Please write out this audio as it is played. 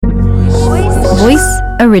Voice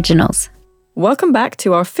Originals. Welcome back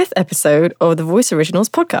to our 5th episode of the Voice Originals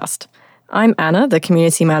podcast. I'm Anna, the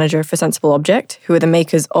community manager for Sensible Object, who are the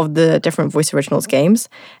makers of the different Voice Originals games.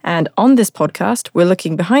 And on this podcast, we're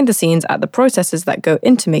looking behind the scenes at the processes that go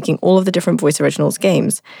into making all of the different Voice Originals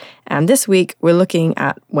games. And this week, we're looking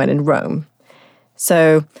at When in Rome.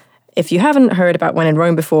 So if you haven't heard about When in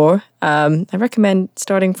Rome before, I recommend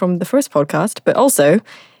starting from the first podcast, but also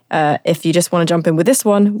if you just want to jump in with this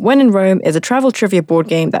one, When in Rome is a travel trivia board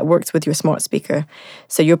game that works with your smart speaker.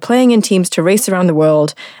 So you're playing in teams to race around the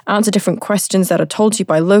world, answer different questions that are told to you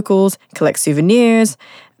by locals, collect souvenirs,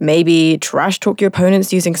 maybe trash talk your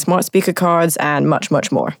opponents using smart speaker cards, and much,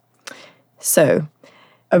 much more. So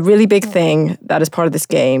a really big thing that is part of this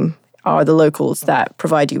game are the locals that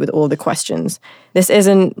provide you with all the questions. This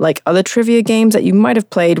isn't like other trivia games that you might have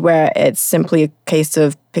played where it's simply a case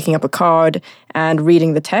of picking up a card and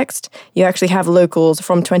reading the text. You actually have locals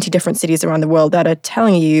from 20 different cities around the world that are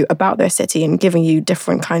telling you about their city and giving you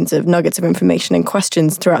different kinds of nuggets of information and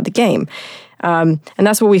questions throughout the game. And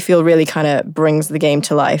that's what we feel really kind of brings the game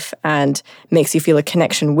to life and makes you feel a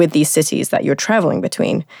connection with these cities that you're traveling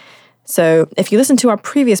between. So if you listen to our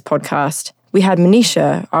previous podcast, we had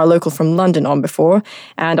Manisha, our local from London, on before,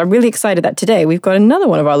 and I'm really excited that today we've got another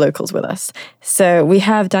one of our locals with us. So we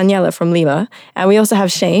have Daniella from Lima, and we also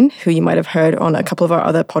have Shane, who you might have heard on a couple of our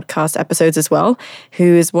other podcast episodes as well, who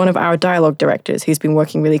is one of our dialogue directors who's been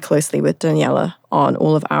working really closely with Daniella on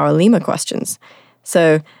all of our Lima questions.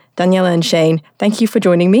 So Daniella and Shane, thank you for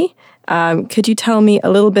joining me. Could you tell me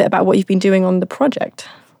a little bit about what you've been doing on the project?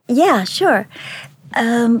 Yeah, sure.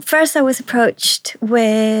 First, I was approached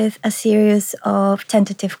with a series of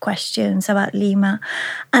tentative questions about Lima,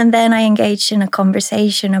 and then I engaged in a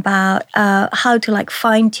conversation about how to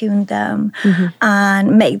fine-tune them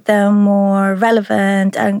and make them more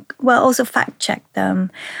relevant, and also fact-check them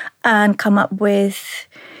and come up with,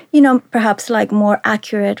 perhaps more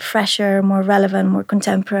accurate, fresher, more relevant, more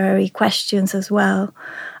contemporary questions as well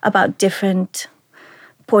about different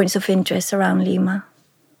points of interest around Lima.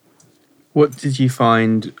 What did you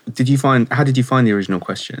find? How did you find the original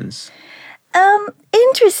questions?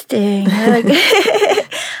 Interesting.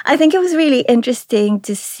 I think it was really interesting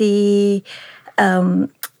to see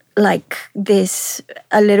this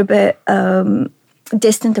a little bit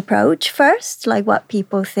distant approach first, like what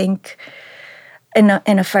people think in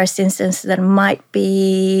a first instance that might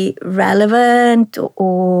be relevant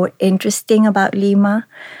or interesting about Lima,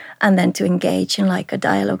 and then to engage in a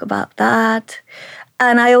dialogue about that.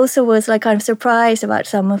 And I also was kind of surprised about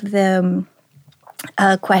some of the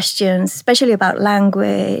questions, especially about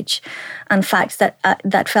language and facts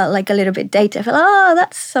that felt a little bit dated. I felt,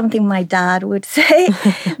 that's something my dad would say,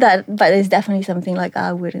 but it's definitely something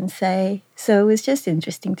I wouldn't say. So it was just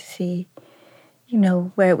interesting to see,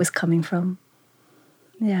 where it was coming from.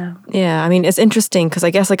 Yeah. Yeah, I mean, it's interesting because I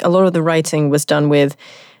guess a lot of the writing was done with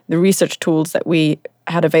the research tools that we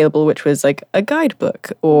had available, which was a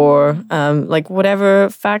guidebook or whatever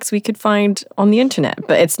facts we could find on the internet.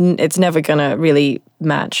 But it's never gonna really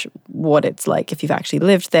match what it's like if you've actually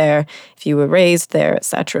lived there, if you were raised there,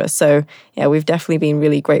 etc. So yeah, we've definitely been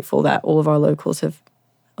really grateful that all of our locals have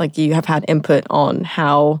had input on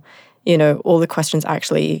how all the questions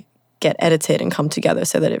actually get edited and come together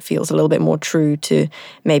so that it feels a little bit more true to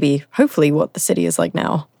maybe hopefully what the city is like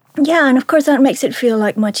now. Yeah, and of course that makes it feel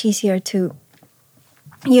much easier to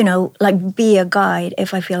be a guide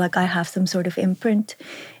if I feel I have some sort of imprint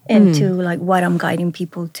into what I'm guiding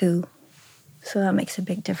people to. So that makes a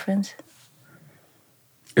big difference.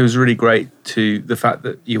 It was really great the fact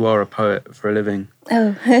that you are a poet for a living.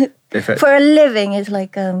 Oh, for a living is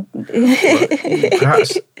perhaps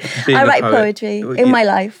being I write poetry in my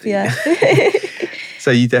life, yeah.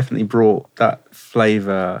 So you definitely brought that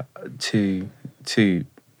flavour to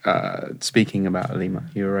speaking about Lima.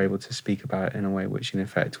 You were able to speak about it in a way which in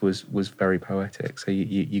effect was very poetic. So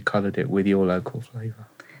you coloured it with your local flavour.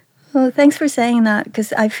 Well, thanks for saying that,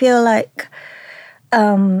 because I feel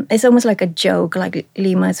it's almost like a joke,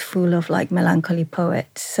 Lima is full of melancholy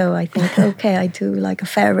poets. So I think, okay, I do a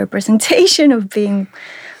fair representation of being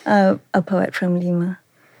a poet from Lima.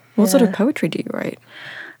 What sort of poetry do you write?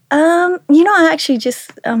 I actually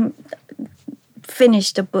just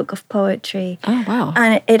finished a book of poetry. Oh, wow.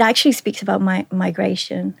 And it actually speaks about my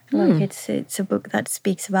migration. It's a book that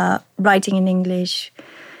speaks about writing in English,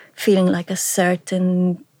 feeling a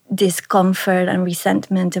certain discomfort and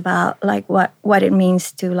resentment about what it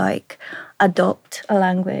means to adopt a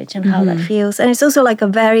language and how that feels. And it's also a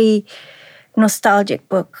very nostalgic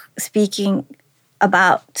book speaking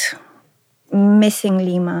about missing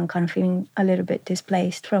Lima and kind of feeling a little bit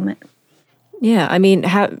displaced from it. Yeah, I mean,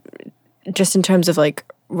 just in terms of like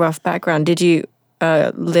rough background, did you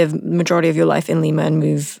live majority of your life in Lima and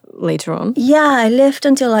move later on? Yeah, I lived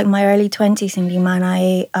until like my early 20s in Lima,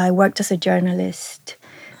 and I worked as a journalist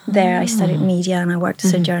there. I studied media and I worked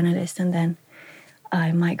as a journalist, and then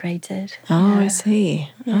I migrated. Oh, Yeah. I see.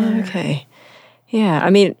 Yeah. Oh, okay. Yeah, I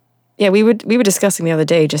mean, yeah, we were discussing the other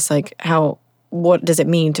day just like what does it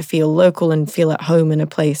mean to feel local and feel at home in a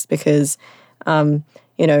place, because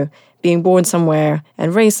you know, being born somewhere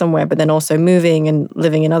and raised somewhere, but then also moving and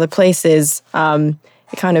living in other places,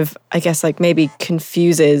 it kind of, I guess, like maybe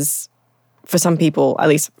confuses for some people, at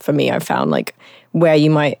least for me, I've found like where you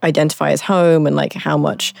might identify as home and like how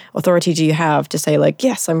much authority do you have to say like,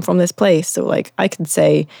 yes, I'm from this place. Or like I could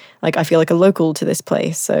say like, I feel like a local to this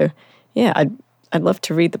place. So yeah, I'd love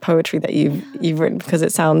to read the poetry that you've written, because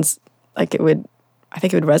it sounds like I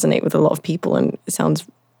think it would resonate with a lot of people, and it sounds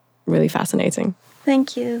really fascinating.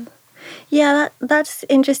 Thank you. Yeah, that's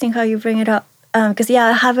interesting how you bring it up. Because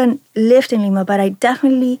I haven't lived in Lima, but I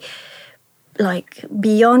definitely, like,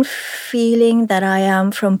 beyond feeling that I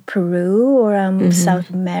am from Peru or I'm South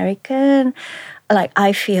American, like,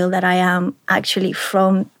 I feel that I am actually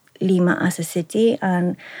from Lima as a city.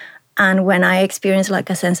 And when I experience, like,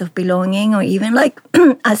 a sense of belonging, or even, like,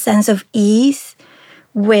 a sense of ease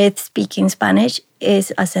with speaking Spanish,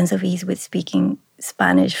 is a sense of ease with speaking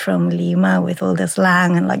Spanish from Lima, with all the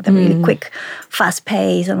slang and like the really quick, fast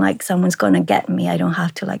pace, and like someone's gonna get me. I don't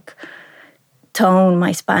have to like tone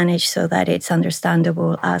my Spanish so that it's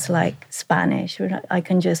understandable as like Spanish. I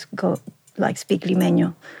can just go like speak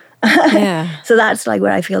limeño. Yeah. So that's like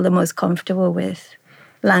where I feel the most comfortable with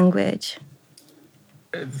language.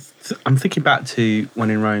 I'm thinking back to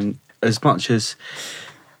when in Rome, as much as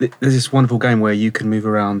there's this wonderful game where you can move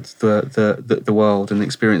around the world and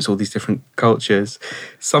experience all these different cultures.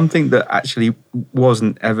 Something that actually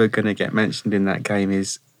wasn't ever going to get mentioned in that game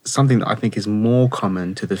is something that I think is more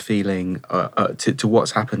common to the feeling, to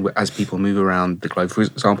what's happened as people move around the globe. For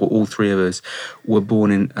example, all three of us were born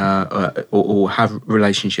in or have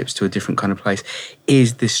relationships to a different kind of place,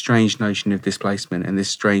 is this strange notion of displacement and this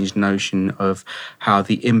strange notion of how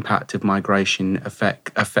the impact of migration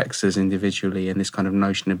affects us individually, and this kind of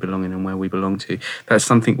notion of belonging and where we belong to. That's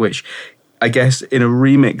something which, I guess, in a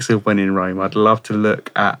remix of When in Rome, I'd love to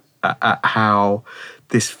look at how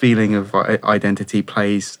this feeling of identity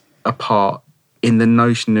plays a part in the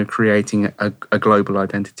notion of creating a global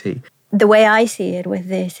identity. The way I see it with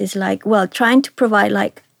this is like, well, trying to provide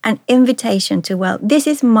like an invitation to, well, this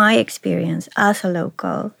is my experience as a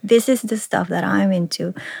local. This is the stuff that I'm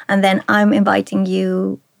into. And then I'm inviting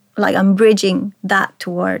you, like I'm bridging that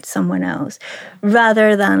towards someone else,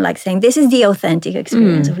 rather than like saying, this is the authentic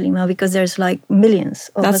experience of Lima, because there's like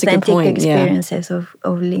millions of authentic experiences of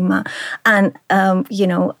Lima. And,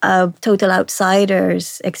 a total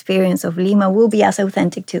outsider's experience of Lima will be as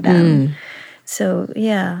authentic to them. So,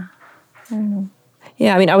 yeah.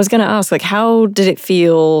 Yeah, I mean, I was going to ask, like, how did it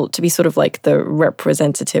feel to be sort of like the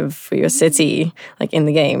representative for your city, like in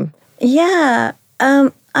the game? Yeah.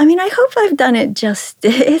 I mean, I hope I've done it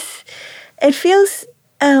justice. It feels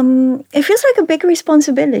like a big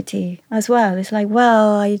responsibility as well. It's like,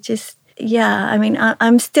 well,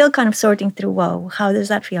 I'm still kind of sorting through, well, how does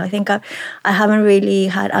that feel? I think I haven't really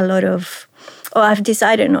had a lot of, or I've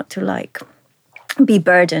decided not to like be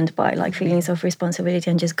burdened by like feelings of responsibility,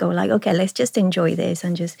 and just go like, okay, let's just enjoy this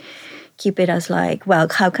and just keep it as like, well,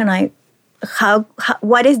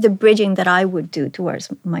 what is the bridging that I would do towards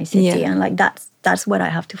my city? Yeah. And like that's what I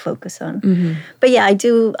have to focus on. But yeah, I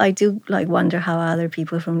do like wonder how other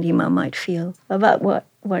people from Lima might feel about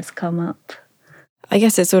what's come up. I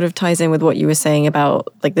guess it sort of ties in with what you were saying about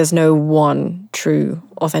like there's no one true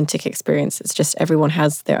authentic experience. It's just everyone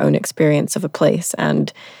has their own experience of a place,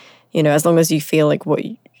 and as long as you feel like what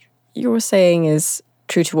you're saying is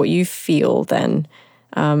true to what you feel, then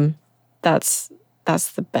that's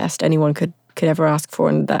the best anyone could ever ask for.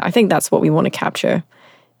 And I think that's what we want to capture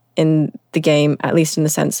in the game, at least in the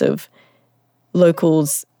sense of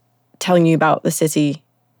locals telling you about the city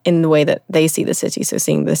in the way that they see the city, so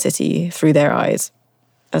seeing the city through their eyes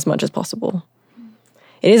as much as possible.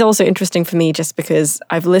 It is also interesting for me just because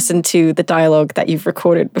I've listened to the dialogue that you've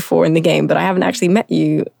recorded before in the game, but I haven't actually met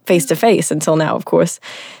you face to face until now, of course.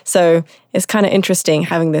 So it's kind of interesting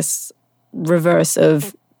having this reverse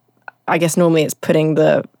of, I guess normally it's putting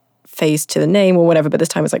the face to the name or whatever, but this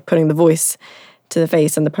time it's like putting the voice to the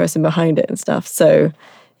face and the person behind it and stuff. So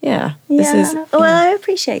yeah. Well, I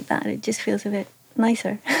appreciate that. It just feels a bit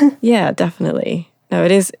nicer. Yeah, definitely. No,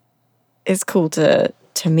 it's cool to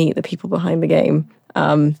meet the people behind the game.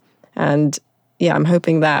 And yeah, I'm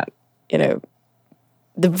hoping that, the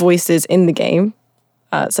voices in the game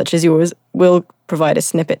such as yours, will provide a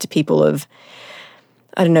snippet to people of,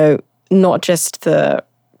 I don't know, not just the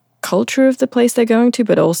culture of the place they're going to,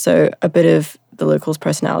 but also a bit of the locals'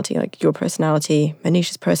 personality, like your personality,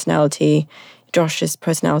 Manisha's personality, Josh's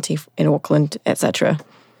personality in Auckland, etc.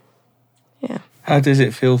 Yeah. How does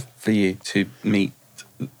it feel for you to meet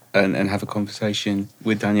and have a conversation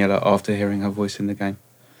with Daniella after hearing her voice in the game?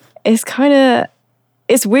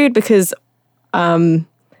 It's weird because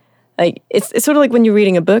like it's sort of like when you're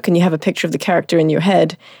reading a book and you have a picture of the character in your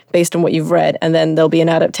head based on what you've read, and then there'll be an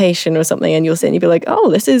adaptation or something and you'll sit and you'll be like, oh,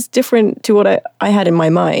 this is different to what I had in my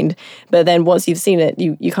mind. But then once you've seen it,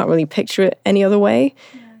 you can't really picture it any other way.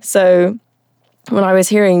 Yeah. So when I was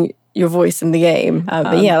hearing your voice in the game,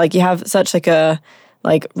 but yeah, like you have such like a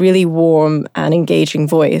really warm and engaging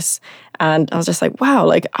voice. And I was just like, wow,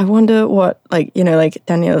 like I wonder what, like, you know, like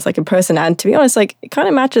Daniella's like in person. And to be honest, like it kind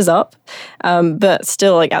of matches up. But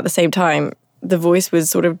still, like at the same time, the voice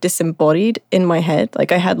was sort of disembodied in my head.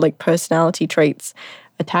 Like I had like personality traits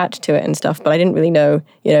attached to it and stuff, but I didn't really know,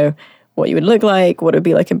 you know, what you would look like, what it would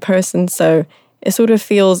be like in person. So it sort of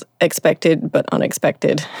feels expected, but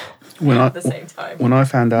unexpected. At the same time. When I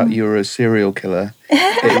found out you were a serial killer,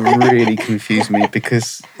 it really confused me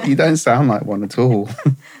because you don't sound like one at all.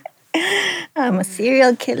 I'm a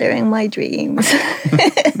serial killer in my dreams.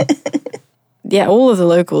 Yeah, all of the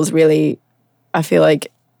locals really, I feel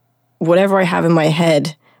like whatever I have in my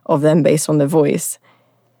head of them based on their voice,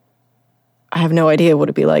 I have no idea what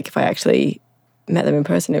it'd be like if I actually met them in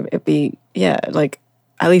person. It'd be, yeah, like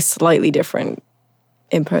at least slightly different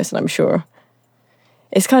in person, I'm sure.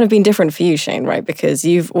 It's kind of been different for you, Shane, right? Because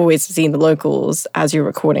you've always seen the locals as you're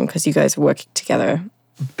recording because you guys are working together.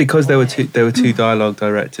 Because there were two dialogue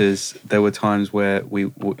directors. There were times where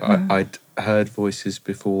I'd heard voices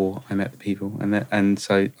before I met the people, and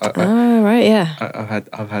so right, yeah.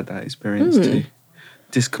 I've had that experience too,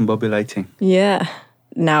 discombobulating. Yeah.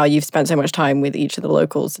 Now you've spent so much time with each of the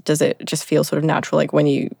locals. Does it just feel sort of natural? Like when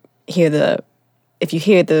you hear if you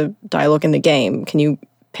hear the dialogue in the game, can you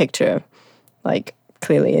picture like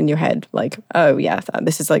clearly in your head, like, oh yeah,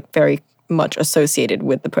 this is like very much associated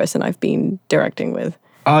with the person I've been directing with?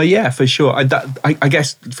 Yeah, for sure. I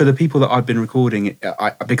guess for the people that I've been recording,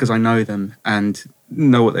 because I know them and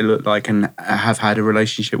know what they look like and have had a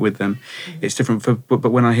relationship with them, it's different. But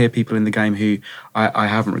when I hear people in the game who I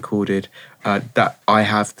haven't recorded, that I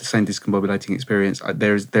have the same discombobulating experience.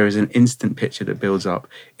 There is an instant picture that builds up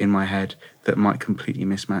in my head that might completely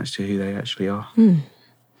mismatch to who they actually are.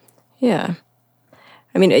 Yeah.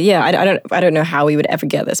 I mean, yeah, I don't know how we would ever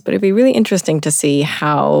get this, but it'd be really interesting to see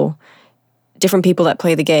how different people that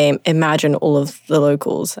play the game imagine all of the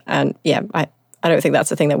locals. And yeah, I don't think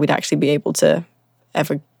that's a thing that we'd actually be able to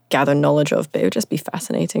ever gather knowledge of, but it would just be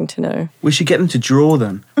fascinating to know. We should get them to draw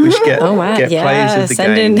them. We should get players of the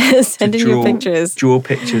game send in your pictures. Draw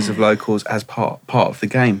pictures of locals as part of the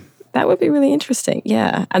game. That would be really interesting,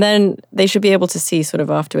 yeah. And then they should be able to see sort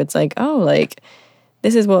of afterwards, like, oh, like,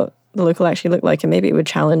 this is what the local actually look like, and maybe it would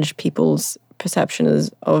challenge people's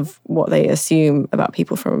perceptions of what they assume about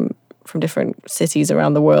people from different cities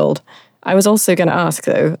around the world. I was also going to ask,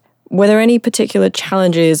 though, were there any particular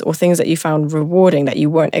challenges or things that you found rewarding that you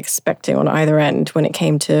weren't expecting on either end when it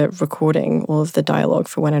came to recording all of the dialogue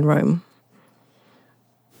for When in Rome?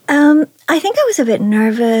 I think I was a bit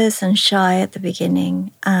nervous and shy at the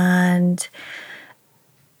beginning, and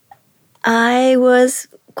I was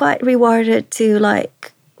quite rewarded to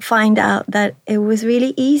like find out that it was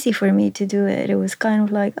really easy for me to do it. It was kind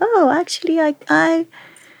of like, oh, actually, I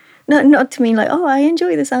not to mean like, oh, I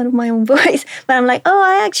enjoy the sound of my own voice, but I'm like, oh,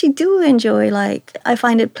 I actually do enjoy, like, I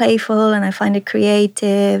find it playful and I find it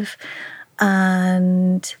creative,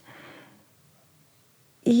 and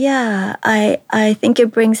yeah, I think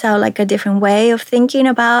it brings out like a different way of thinking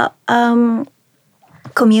about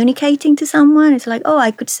communicating to someone. It's like, oh,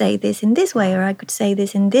 I could say this in this way, or I could say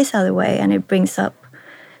this in this other way, and it brings up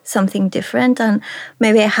something different. And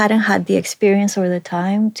maybe I hadn't had the experience or the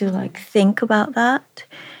time to like think about that,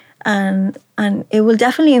 and it will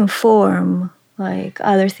definitely inform like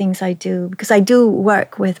other things I do, because I do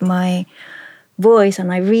work with my voice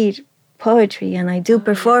and I read poetry and I do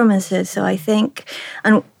performances. So I think,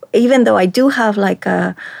 and even though I do have like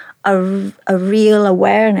a real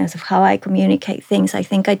awareness of how I communicate things, I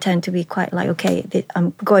think I tend to be quite like, okay,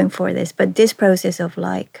 I'm going for this, but this process of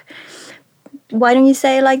like, why don't you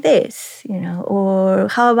say it like this, you know, or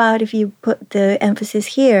how about if you put the emphasis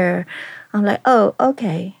here? I'm like, oh,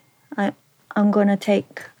 okay, I'm gonna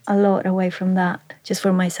take a lot away from that just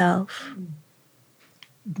for myself.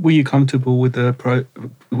 Were you comfortable with the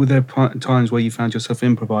times where you found yourself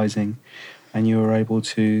improvising and you were able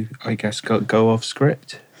to, I guess, go off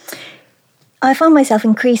script? I found myself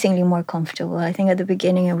increasingly more comfortable. I think at the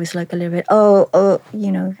beginning I was like a little bit,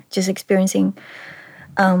 just experiencing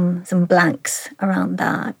some blanks around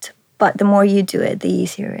that. But the more you do it, the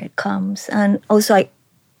easier it comes. And also,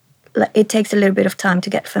 it takes a little bit of time to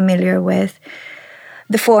get familiar with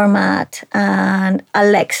the format. And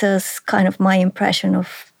Alexa's kind of my impression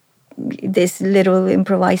of this little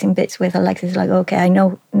improvising bits with Alexa is like, okay, I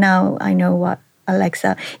know what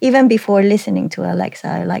Alexa, even before listening to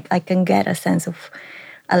Alexa, I can get a sense of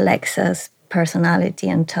Alexa's personality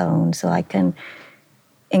and tone, so I can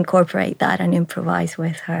incorporate that and improvise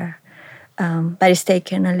with her. But it's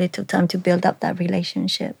taken a little time to build up that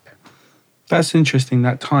relationship. That's interesting,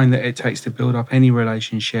 that time that it takes to build up any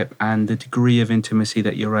relationship and the degree of intimacy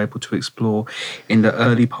that you're able to explore in the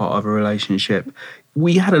early part of a relationship.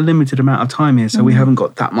 We had a limited amount of time here, so we haven't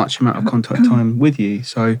got that much amount of contact time with you.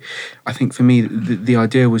 So I think for me, the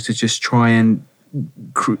idea was to just try and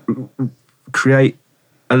create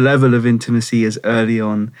a level of intimacy as early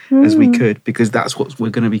on as we could, because that's what we're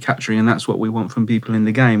going to be capturing, and that's what we want from people in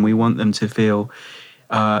the game. We want them to feel,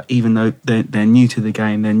 even though they're new to the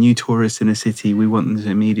game, they're new tourists in a city, we want them to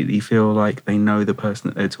immediately feel like they know the person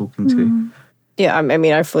that they're talking to. Yeah, I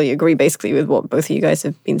mean, I fully agree basically with what both of you guys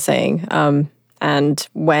have been saying. And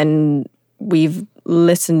when we've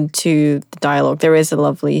listened to the dialogue, there is a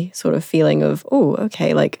lovely sort of feeling of, oh,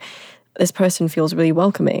 okay, like this person feels really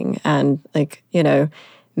welcoming and like, you know,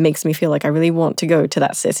 makes me feel like I really want to go to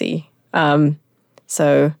that city.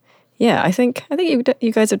 So yeah, I think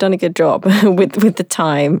you guys have done a good job with the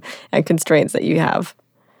time and constraints that you have.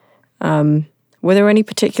 Were there any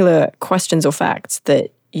particular questions or facts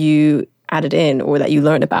that you added in or that you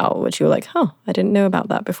learned about, which you were like, I didn't know about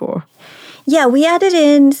that before? Yeah, we added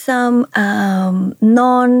in some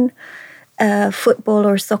non-football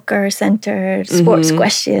or soccer-centered sports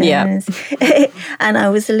questions. Yeah. And I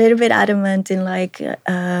was a little bit adamant in like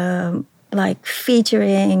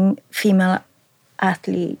featuring female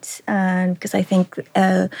athletes, and because I think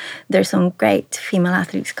there's some great female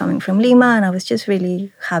athletes coming from Lima, and I was just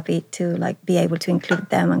really happy to like be able to include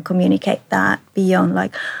them and communicate that beyond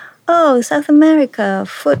like, South America,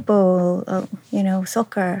 football,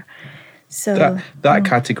 soccer. So that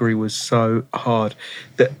category was so hard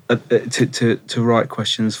that to write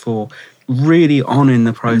questions for. Really on in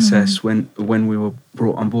the process when we were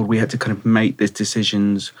brought on board, we had to kind of make these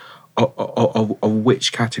decisions of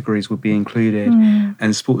which categories would be included,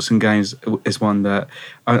 and sports and games is one that,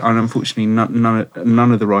 and unfortunately none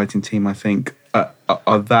of the writing team I think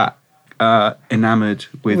are that enamoured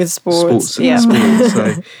with sports and sports.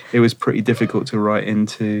 So it was pretty difficult to write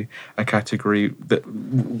into a category that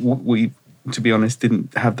we, to be honest,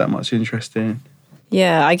 didn't have that much interest in.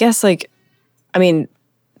 Yeah, I guess all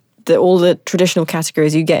the traditional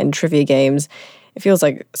categories you get in trivia games, it feels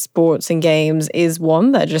like sports and games is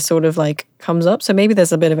one that just sort of like comes up. So maybe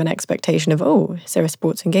there's a bit of an expectation of, is there a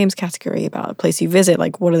sports and games category about a place you visit?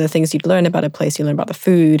 Like, what are the things you'd learn about a place? You learn about the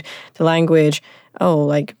food, the language,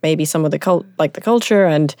 like maybe some of the culture,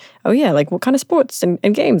 and like what kind of sports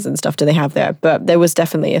and games and stuff do they have there? But there was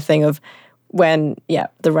definitely a thing of when,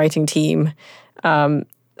 the writing team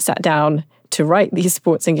sat down to write these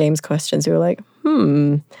sports and games questions, we were like,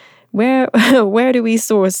 where do we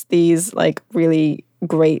source these like really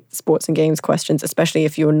great sports and games questions, especially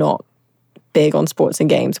if you're not big on sports and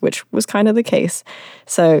games, which was kind of the case.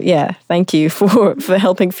 So thank you for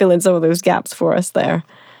helping fill in some of those gaps for us there.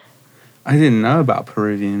 I didn't know about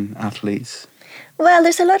Peruvian athletes. Well,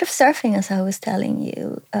 there's a lot of surfing, as I was telling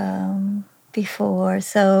you before.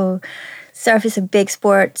 So surf is a big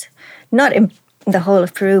sport, not in the whole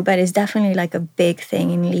of Peru, but it's definitely like a big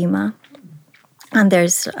thing in Lima. And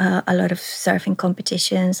there's a lot of surfing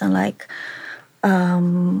competitions and like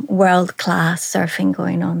world-class surfing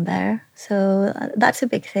going on there. So that's a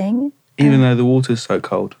big thing. Even though the water's so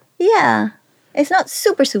cold? Yeah. It's not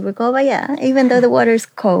super, super cold, but even though the water's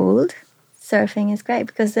cold, surfing is great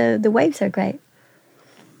because the waves are great.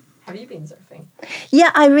 Have you been surfing?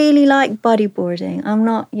 Yeah, I really like bodyboarding. I'm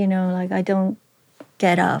not, I don't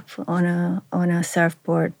get up on a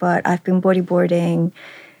surfboard, but I've been bodyboarding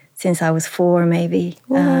since I was 4, maybe.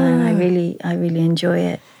 And I really enjoy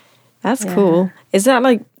it. That's cool. Is that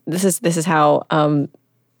like, this is how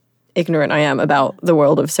ignorant I am about the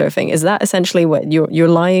world of surfing. Is that essentially what you're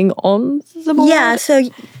lying on the board? Yeah, so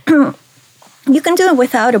you can do it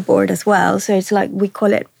without a board as well. So it's like, we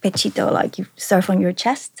call it pechito, like you surf on your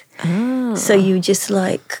chest. So you just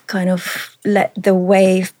like kind of let the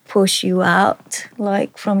wave push you out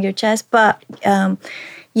like from your chest. But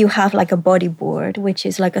you have like a bodyboard, which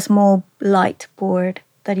is like a small light board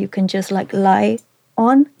that you can just like lie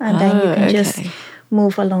on, and then you can just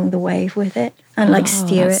move along the wave with it and like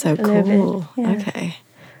steer it so a little cool. bit. Yeah. Okay.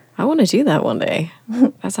 I want to do that one day.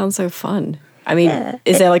 That sounds so fun. I mean,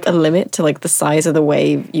 is there like a limit to like the size of the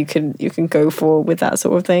wave you can go for with that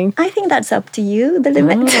sort of thing? I think that's up to you, the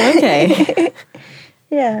limit. Oh, okay.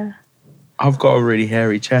 Yeah. I've got a really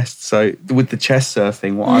hairy chest, so with the chest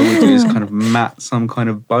surfing, what I would do is kind of mat some kind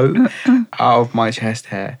of boat out of my chest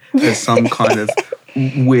hair as some kind of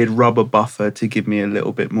weird rubber buffer to give me a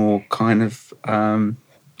little bit more kind of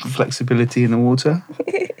flexibility in the water.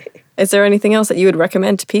 Is there anything else that you would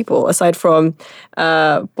recommend to people aside from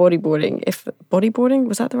bodyboarding? If bodyboarding,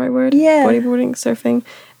 was that the right word? Yeah. Bodyboarding, surfing.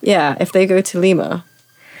 Yeah. If they go to Lima.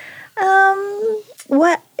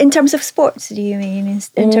 What in terms of sports do you mean?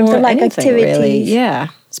 In terms of like anything, activities? Really. Yeah,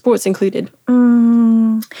 sports included.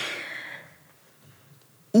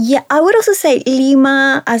 Yeah, I would also say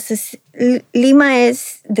Lima Lima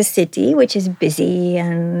is the city, which is busy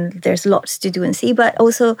and there's lots to do and see. But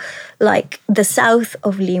also, like the south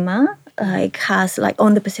of Lima, like has like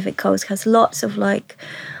on the Pacific coast has lots of like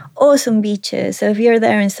awesome beaches. So if you're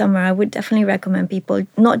there in summer, I would definitely recommend people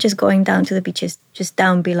not just going down to the beaches just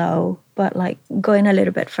down below, but like going a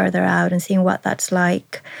little bit further out and seeing what that's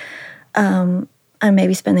like, and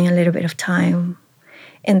maybe spending a little bit of time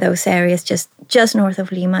in those areas just north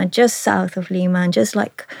of Lima, just south of Lima, and just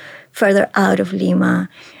like further out of Lima.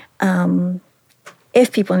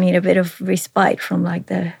 If people need a bit of respite from like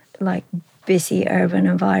the like busy urban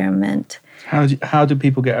environment. How do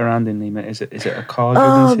people get around in Lima? Is it a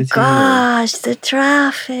car-driven city? Oh gosh, the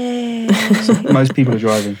traffic. So most people are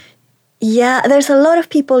driving. Yeah, there's a lot of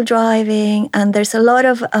people driving, and there's a lot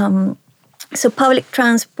of so public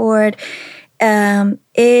transport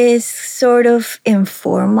is sort of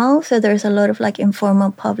informal. So there's a lot of like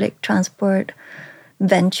informal public transport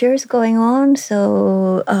ventures going on.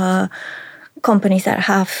 So companies that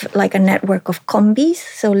have like a network of combis,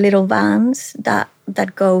 so little vans that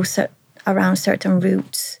go around certain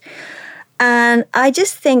routes. And I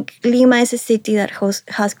just think Lima is a city that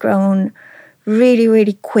has grown really,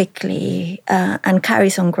 really quickly and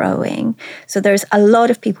carries on growing. So there's a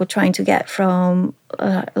lot of people trying to get from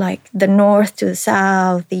like the north to the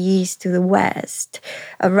south, the east to the west,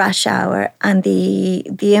 a rush hour, and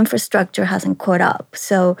the infrastructure hasn't caught up.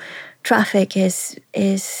 So traffic is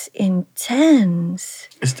intense.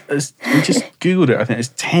 We just Googled it. I think there's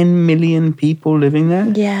 10 million people living there.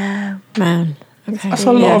 Yeah. Man. Okay. That's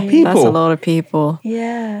a lot of people. That's a lot of people.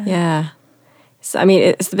 Yeah. Yeah. So, I mean,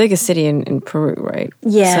 it's the biggest city in Peru, right?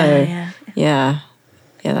 Yeah. So, yeah.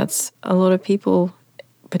 That's a lot of people,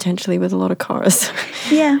 potentially with a lot of cars.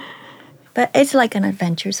 Yeah. But it's like an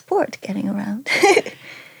adventure sport getting around.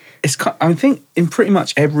 I think in pretty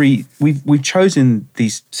much we've chosen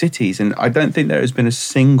these cities, and I don't think there has been a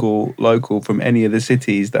single local from any of the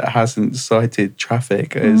cities that hasn't cited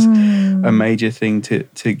traffic as a major thing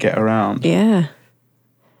to get around. Yeah.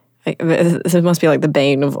 This must be like the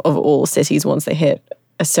bane of all cities once they hit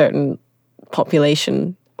a certain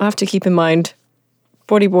population. We'll have to keep in mind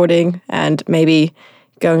bodyboarding and maybe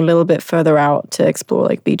going a little bit further out to explore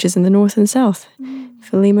like beaches in the north and south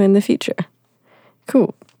for Lima in the future.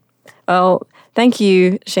 Cool. Well, thank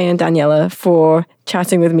you, Shane and Daniella, for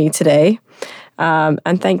chatting with me today.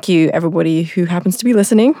 And thank you, everybody who happens to be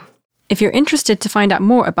listening. If you're interested to find out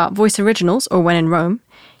more about Voice Originals or When in Rome,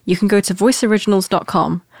 you can go to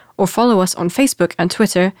voiceoriginals.com or follow us on Facebook and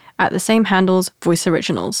Twitter at the same handles, Voice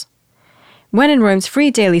Originals. When in Rome's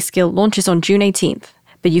free daily skill launches on June 18th,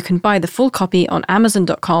 but you can buy the full copy on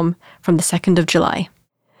Amazon.com from the 2nd of July.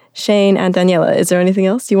 Shane and Daniella, is there anything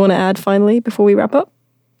else you want to add finally before we wrap up?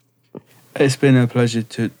 It's been a pleasure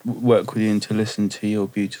to work with you and to listen to your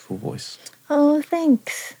beautiful voice. Oh,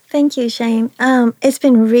 thanks. Thank you, Shane. It's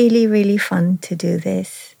been really, really fun to do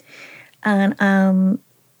this. And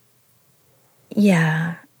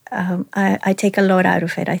I take a lot out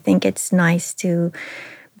of it. I think it's nice to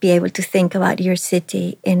be able to think about your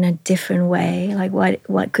city in a different way, like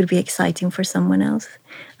what could be exciting for someone else.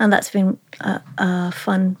 And that's been a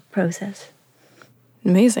fun process.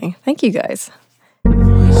 Amazing. Thank you, guys.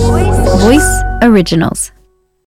 Voice Originals.